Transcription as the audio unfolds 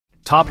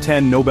Top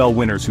 10 Nobel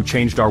winners who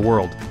changed our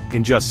world,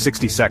 in just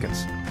 60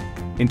 seconds.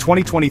 In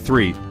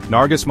 2023,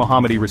 Narges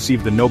Mohammadi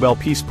received the Nobel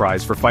Peace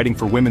Prize for fighting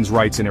for women's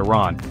rights in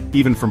Iran,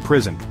 even from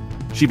prison.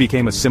 She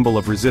became a symbol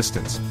of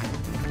resistance.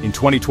 In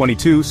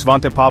 2022,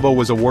 Svante Pääbo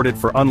was awarded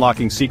for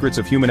unlocking secrets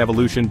of human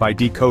evolution by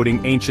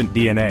decoding ancient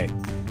DNA.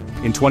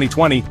 In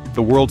 2020,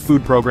 the World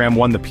Food Programme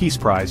won the Peace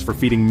Prize for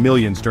feeding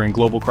millions during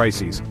global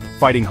crises,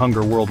 fighting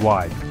hunger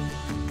worldwide.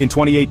 In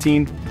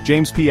 2018,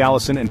 James P.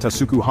 Allison and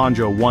Tasuku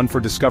Honjo won for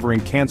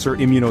discovering cancer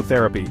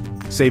immunotherapy,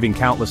 saving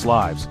countless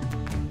lives.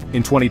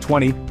 In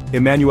 2020,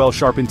 Emmanuelle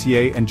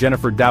Charpentier and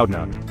Jennifer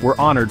Doudna were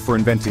honored for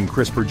inventing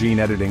CRISPR gene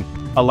editing,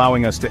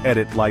 allowing us to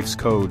edit life's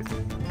code.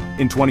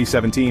 In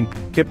 2017,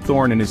 Kip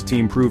Thorne and his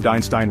team proved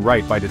Einstein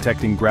right by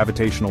detecting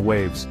gravitational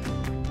waves.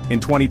 In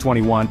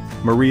 2021,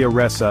 Maria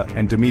Ressa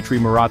and Dmitry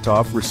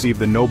Muratov received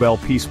the Nobel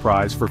Peace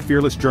Prize for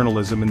fearless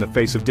journalism in the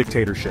face of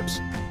dictatorships.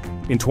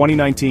 In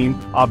 2019,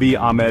 Abiy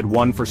Ahmed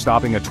won for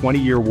stopping a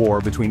 20-year war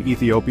between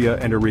Ethiopia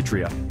and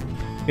Eritrea.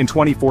 In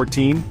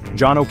 2014,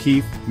 John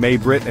O'Keefe, May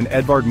Britt and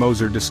Edvard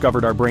Moser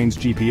discovered our brain's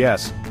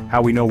GPS,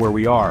 how we know where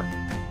we are.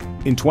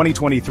 In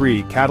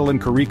 2023, Catalin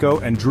Carrico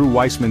and Drew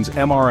Weissman's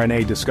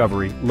mRNA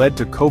discovery led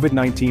to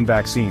COVID-19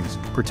 vaccines,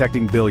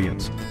 protecting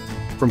billions.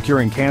 From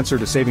curing cancer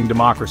to saving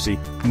democracy,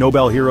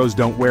 Nobel heroes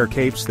don't wear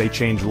capes, they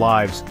change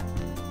lives.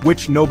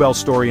 Which Nobel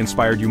story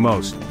inspired you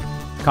most?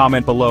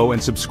 Comment below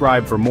and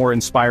subscribe for more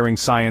inspiring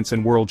science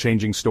and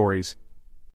world-changing stories.